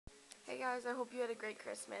guys, I hope you had a great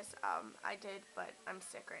Christmas. I did, but I'm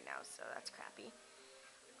sick right now, so that's crappy.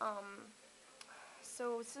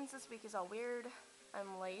 So since this week is all weird,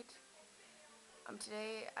 I'm late.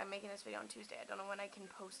 Today I'm making this video on Tuesday. I don't know when I can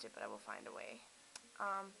post it, but I will find a way.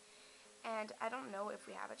 And I don't know if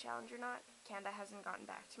we have a challenge or not. Canada hasn't gotten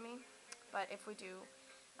back to me, but if we do,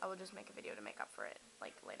 I will just make a video to make up for it,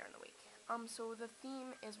 like, later in the week. So the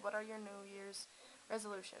theme is, what are your New Year's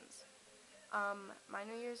resolutions? My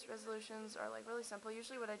New Year's resolutions are, like, really simple.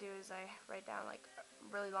 Usually what I do is I write down, like, a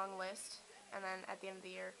really long list, and then at the end of the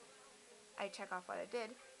year, I check off what I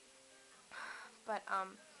did. But,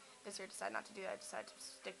 this year I decided not to do that. I decided to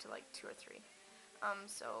stick to, like, 2 or 3.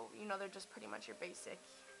 So, they're just pretty much your basic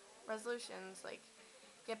resolutions, like,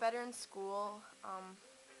 get better in school,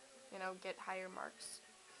 get higher marks.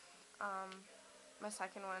 My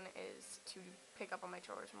second one is to pick up on my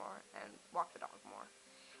chores more and walk the dog more.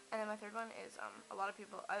 And then my third one is, a lot of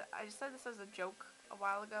people, I just said this as a joke a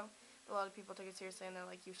while ago, but a lot of people took it seriously and they're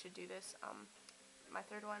like, you should do this. My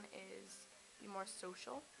third one is be more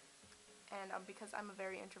social. And because I'm a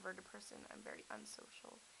very introverted person, I'm very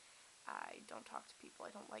unsocial. I don't talk to people.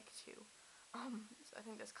 I don't like to. So I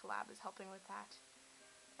think this collab is helping with that.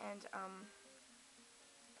 And,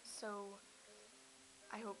 so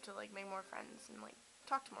I hope to, like, make more friends and, like,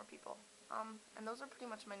 talk to more people. And those are pretty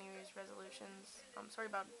much my New Year's resolutions. Sorry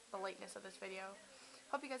about the lateness of this video.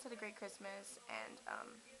 Hope you guys had a great Christmas, and,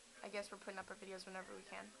 I guess we're putting up our videos whenever we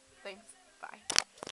can. Thanks. Bye.